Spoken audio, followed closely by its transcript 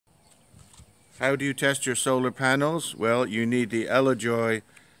How do you test your solar panels? Well, you need the ELEJOY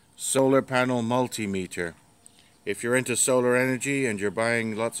solar panel multimeter. If you're into solar energy and you're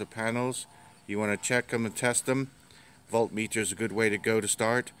buying lots of panels, you want to check them and test them. Voltmeter is a good way to go to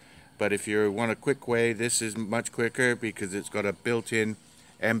start. But if you want a quick way, this is much quicker because it's got a built-in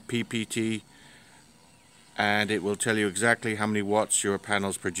MPPT and it will tell you exactly how many watts your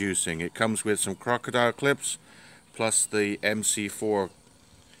panel's producing. It comes with some crocodile clips plus the MC4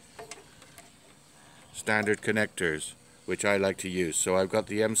 standard connectors, which I like to use. So I've got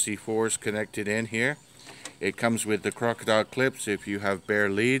the MC4s connected in here. It comes with the crocodile clips if you have bare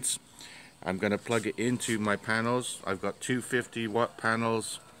leads. I'm going to plug it into my panels. I've got two 50-watt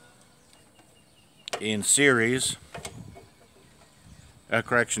panels in series,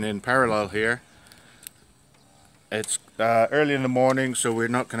 in parallel here. It's early in the morning, so we're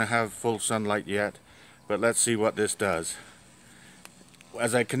not going to have full sunlight yet, but let's see what this does.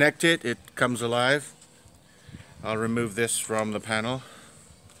 As I connect it, it comes alive. I'll remove this from the panel.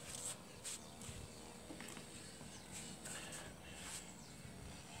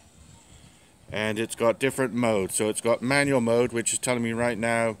 And it's got different modes. So it's got manual mode, which is telling me right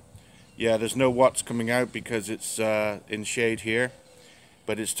now, yeah, there's no watts coming out because it's in shade here.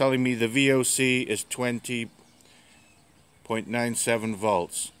 But it's telling me the VOC is 20.97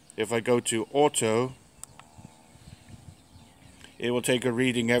 volts. If I go to auto, it will take a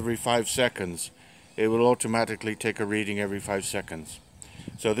reading every 5 seconds. It will automatically take a reading every 5 seconds.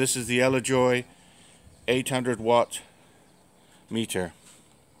 So this is the ELEJOY 800 watt meter.